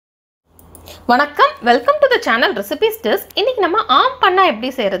வணக்கம், welcome to the channel recipes desk. இன்னைக்கு நம்ம ஆம் பண்ணா எப்படி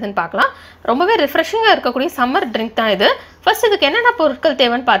செய்யறதுன்னு பார்க்கலாம். ரொம்பவே ரிஃப்ரெஷிங்காக இருக்கக்கூடிய சம்மர் ட்ரிங்க் தான் இது. ஃபர்ஸ்ட் இதுக்கு என்னென்ன பொருட்கள்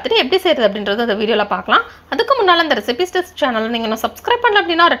தேவைன்னு பார்த்துட்டு எப்படி செய்யறது அப்படின்றது இந்த வீடியோவில் பார்க்கலாம். அதுக்கு முன்னால் இந்த ரெசிபீஸ் டெஸ்க் சேனல் நீங்கள் இன்னும் சப்ஸ்கிரைப் பண்ணல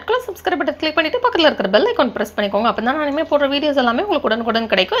அப்படின்னா red colour subscribe button click பண்ணிட்டு பக்கத்தில் இருக்கிற பெல் ஐக்கான் ப்ரெஸ் பண்ணிக்கோங்க. அப்போ தான் நான் இனிமேல் போடுற வீடியோஸ் எல்லாமே உங்களுக்கு உடனுக்குடன்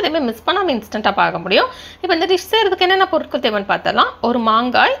கிடைக்கும். எதுவுமே மிஸ் பண்ணாமல் இன்ஸ்டன்ட்டாக பார்க்க முடியும். இப்போ இந்த டிஷ் செய்யறதுக்கு என்னென்ன பொருட்கள் தேவைன்னு பார்த்தலாம். ஒரு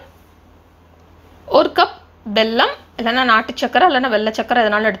மாங்காய், ஒரு கப் வெல்லம், இல்லைன்னா நாட்டு சக்கரை இல்லைன்னா வெள்ளை சக்கரை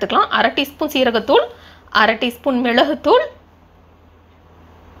எதனாலும் எடுத்துக்கலாம். அரை டீஸ்பூன் சீரகத்தூள், அரை டீஸ்பூன் மிளகுத்தூள்,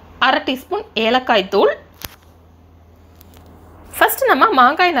 அரை டீஸ்பூன் ஏலக்காய் தூள். ஃபஸ்ட்டு நம்ம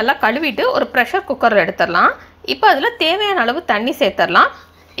மாங்காய் நல்லா கழுவிட்டு ஒரு ப்ரெஷர் குக்கரில் எடுத்துடலாம். இப்போ அதில் தேவையான அளவு தண்ணி சேர்த்துடலாம்.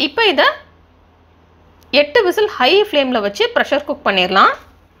 இப்போ இதை 8 விசில் ஹை ஃப்ளேமில் வச்சு ப்ரெஷர் குக் பண்ணிடலாம்.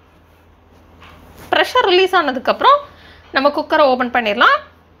 ப்ரெஷர் ரிலீஸ் ஆனதுக்கப்புறம் நம்ம குக்கரை ஓப்பன் பண்ணிடலாம்.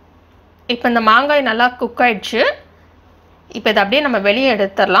 இப்போ இந்த மாங்காய் நல்லா குக் ஆகிடுச்சு. இப்போ இதை அப்படியே நம்ம வெளியே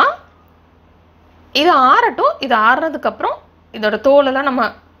எடுத்துடலாம். இது ஆறட்டும். இது ஆறுனதுக்கப்புறம் இதோட தோலெல்லாம் நம்ம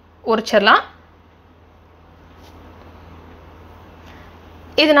உரிச்சிடலாம்.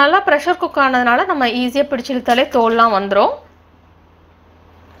 இது நல்லா ப்ரெஷர் குக் ஆனதுனால நம்ம ஈஸியாக பிடிச்சி இழுத்தாலே தோல்லாம் வந்துடும்.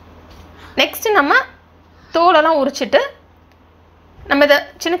 நெக்ஸ்ட்டு நம்ம தோலெல்லாம் உரிச்சிட்டு நம்ம இதை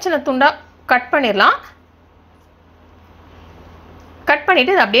சின்ன சின்ன துண்டாக கட் பண்ணிடலாம். கட்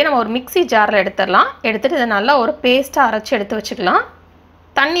பண்ணிவிட்டு இதை அப்படியே நம்ம ஒரு மிக்ஸி ஜாரில் எடுத்துடலாம். எடுத்துகிட்டு இதை நல்லா ஒரு பேஸ்ட்டாக அரைச்சி எடுத்து வச்சுக்கலாம்.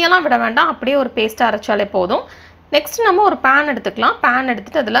 தண்ணியெல்லாம் விட வேண்டாம், அப்படியே ஒரு பேஸ்ட்டாக அரைச்சாலே போதும். நெக்ஸ்ட்டு நம்ம ஒரு பேன் எடுத்துக்கலாம். பேன்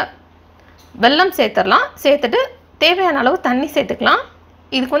எடுத்துகிட்டு அதில் வெல்லம் சேர்த்துடலாம். சேர்த்துட்டு தேவையான அளவு தண்ணி சேர்த்துக்கலாம்.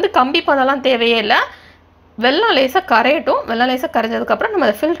 இதுக்கு வந்து கம்பி பதெல்லாம் தேவையே இல்லை. வெல்லம் லேசாக கரையட்டும். வெல்லம் லேசாக கரைஞ்சதுக்கப்புறம் நம்ம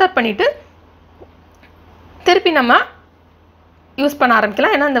அதை ஃபில்டர் பண்ணிவிட்டு திருப்பி நம்ம யூஸ் பண்ண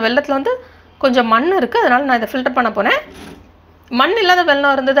ஆரம்பிக்கலாம். ஏன்னா இந்த வெல்லத்தில் வந்து கொஞ்சம் மண் இருக்குது, அதனால் நான் இதை ஃபில்டர் பண்ண போனேன். மண் இல்லாத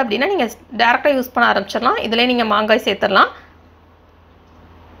வெல்லம் இருந்தது அப்படின்னா நீங்கள் டேரெக்டாக யூஸ் பண்ண ஆரம்பிச்சிடலாம். இதிலே நீங்கள் மாங்காய் சேர்த்துடலாம்.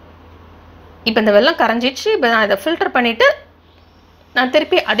 இப்போ இந்த வெல்லம் கரைஞ்சிச்சு. இப்போ நான் இதை ஃபில்டர் பண்ணிவிட்டு நான்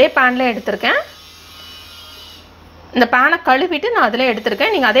திருப்பி அதே பேனில் எடுத்திருக்கேன். இந்த பேனை கழுவிட்டு நான் அதிலே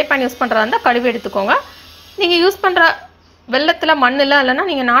எடுத்திருக்கேன். நீங்கள் அதே பேன் யூஸ் பண்ணுறதா இருந்தால் கழுவி எடுத்துக்கோங்க. நீங்கள் யூஸ் பண்ணுற வெல்லத்தில் மண் இல்லை, இல்லைன்னா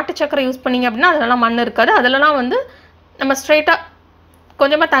நீங்கள் நாட்டு சக்கரை யூஸ் பண்ணிங்க அப்படின்னா அதிலலாம் மண் இருக்காது. அதிலலாம் வந்து நம்ம ஸ்ட்ரைட்டாக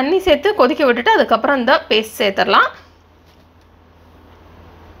கொஞ்சமாக தண்ணி சேர்த்து கொதிக்க விட்டுட்டு அதுக்கப்புறம் இந்த பேஸ்ட் சேர்த்துடலாம்.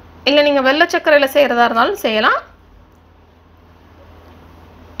 இல்லை நீங்கள் வெள்ளை சக்கரையில் செய்கிறதா இருந்தாலும் செய்யலாம்.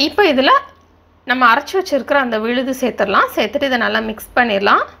 இப்போ இதில் நம்ம அரைச்சி வச்சுருக்கிற அந்த விழுது சேர்த்துடலாம். சேர்த்துட்டு இதை நல்லா மிக்ஸ்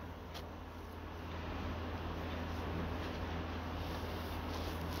பண்ணிடலாம்.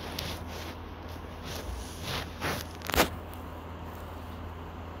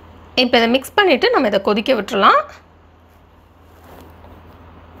 இப்போ இதை மிக்ஸ் பண்ணிவிட்டு நம்ம இதை கொதிக்க விட்டுறலாம்.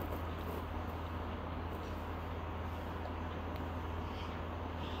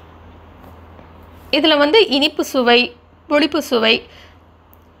 இதில் வந்து இனிப்பு சுவை, புளிப்பு சுவை,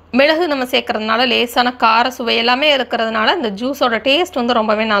 மிளகு நம்ம சேர்க்கறதுனால லேசான கார சுவை எல்லாமே இருக்கிறதுனால இந்த ஜூஸோட டேஸ்ட் வந்து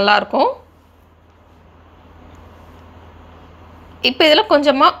ரொம்பவே நல்லாயிருக்கும். இப்போ இதில்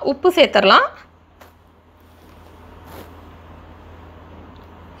கொஞ்சமாக உப்பு சேர்த்துடலாம்.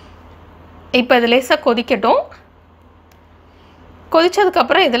 இப்போ இது லேசாக கொதிக்கட்டும்.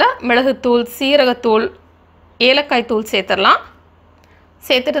 கொதித்ததுக்கப்புறம் இதில் மிளகுத்தூள், சீரகத்தூள், ஏலக்காய் தூள் சேர்த்துடலாம்.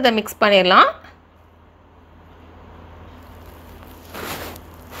 சேர்த்துட்டு இதை மிக்ஸ் பண்ணிடலாம்.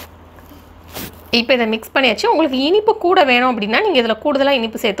 இப்போ இதை மிக்ஸ் பண்ணியாச்சு. உங்களுக்கு இனிப்பு கூட வேணும் அப்படின்னா நீங்கள் இதில் கூடுதலாக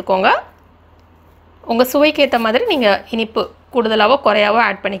இனிப்பு சேர்த்துக்கோங்க. உங்கள் சுவைக்கு ஏற்ற மாதிரி நீங்கள் இனிப்பு கூடுதலாகவோ குறையாவோ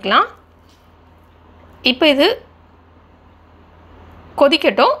ஆட் பண்ணிக்கலாம். இப்போ இது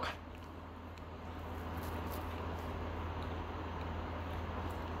கொதிக்கட்டும்.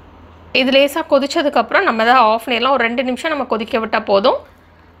 இது லேசாக கொதித்ததுக்கப்புறம் நம்ம தான் ஆஃப் பண்ணிடலாம். ஒரு 2 நிமிஷம் நம்ம கொதிக்க விட்டால் போதும்.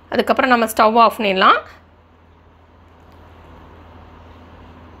 அதுக்கப்புறம் நம்ம ஸ்டவ் ஆஃப் பண்ணிடலாம்.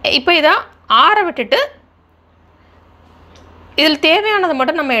 இப்போ இதை ஆற விட்டுட்டு இதில் தேவையானதை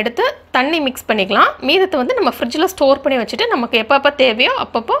மட்டும் நம்ம எடுத்து தண்ணி மிக்ஸ் பண்ணிக்கலாம். மீதத்தை வந்து நம்ம ஃப்ரிட்ஜில் ஸ்டோர் பண்ணி வச்சுட்டு நமக்கு எப்பப்போ தேவையோ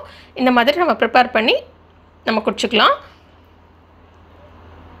அப்பப்போ இந்த மாதிரி நம்ம ப்ரிப்பேர் பண்ணி நம்ம குடிச்சிக்கலாம்.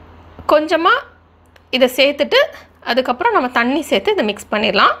 கொஞ்சமாக இதை சேர்த்துட்டு அதுக்கப்புறம் நம்ம தண்ணி சேர்த்து இதை மிக்ஸ்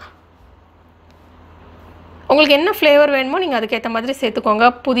பண்ணிடலாம். உங்களுக்கு என்ன ஃப்ளேவர் வேணுமோ நீங்கள் அதுக்கேற்ற மாதிரி சேர்த்துக்கோங்க.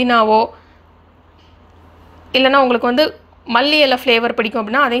 புதினாவோ இல்லைன்னா உங்களுக்கு வந்து மல்லி இலை ஃப்ளேவர் பிடிக்கும்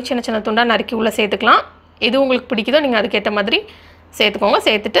அப்படின்னா அதையும் சின்ன சின்ன துண்டாக நறுக்கி உள்ளே சேர்த்துக்கலாம். எது உங்களுக்கு பிடிக்குதோ நீங்கள் அதுக்கேற்ற மாதிரி சேர்த்துக்கோங்க.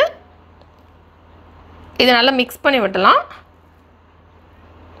 சேர்த்துட்டு இதை நல்லா மிக்ஸ் பண்ணி விடலாம்.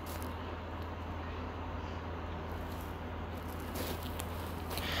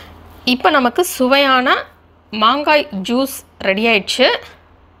 இப்போ நமக்கு சுவையான மாங்காய் ஜூஸ் ரெடி ஆயிடுச்சு.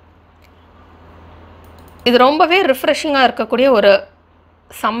 இது ரொம்பவே ரிஃப்ரெஷிங்காக இருக்கக்கூடிய ஒரு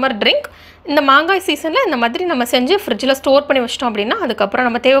சம்மர் ட்ரிங்க். இந்த மாங்காய் சீசனில் இந்த மாதிரி நம்ம செஞ்சு ஃப்ரிட்ஜில் ஸ்டோர் பண்ணி வச்சிட்டோம் அப்படின்னா அதுக்கப்புறம்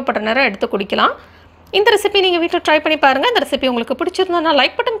நம்ம தேவைப்பட்ட நேரம் எடுத்து குடிக்கலாம். இந்த ரெசிபி நீங்கள் வீட்டில் ட்ரை பண்ணி பாருங்கள். இந்த ரெசிபி உங்களுக்கு பிடிச்சிருந்தா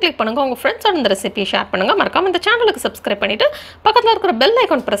லைக் பட்டன் கிளிக் பண்ணுங்கள். உங்கள் ஃப்ரெண்ட்ஸோட இந்த ரெசிபியை ஷேர் பண்ணுங்கள். மறக்காம இந்த சேனலுக்கு சப்ஸ்கிரைப் பண்ணிவிட்டு பக்கத்தில் இருக்கிற பெல்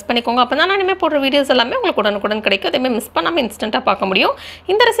ஐக்கான் ப்ரெஸ் பண்ணிக்கோங்க. அப்போ தான் நான் இனிமேல் போடுற வீடியோஸ் எல்லாமே உங்களுக்கு உடனுக்குடன் கிடைக்கும். அதேமாதிரி மிஸ் பண்ணாமல் இன்ஸ்டண்ட்டாக பார்க்க முடியும்.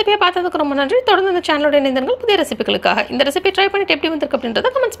 இந்த ரெசிபியை பார்த்ததுக்கு ரொம்ப நன்றி. தொடர்ந்து இந்த சேனலோட இணைந்தீர்கள் புதிய ரெசிபிகளுக்காக. இந்த ரெசிபி ட்ரை பண்ணிட்டு எப்படி வந்திருக்கு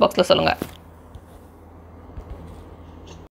அப்படின்றத கமெண்ட்ஸ் பாக்ஸில் சொல்லுங்கள்.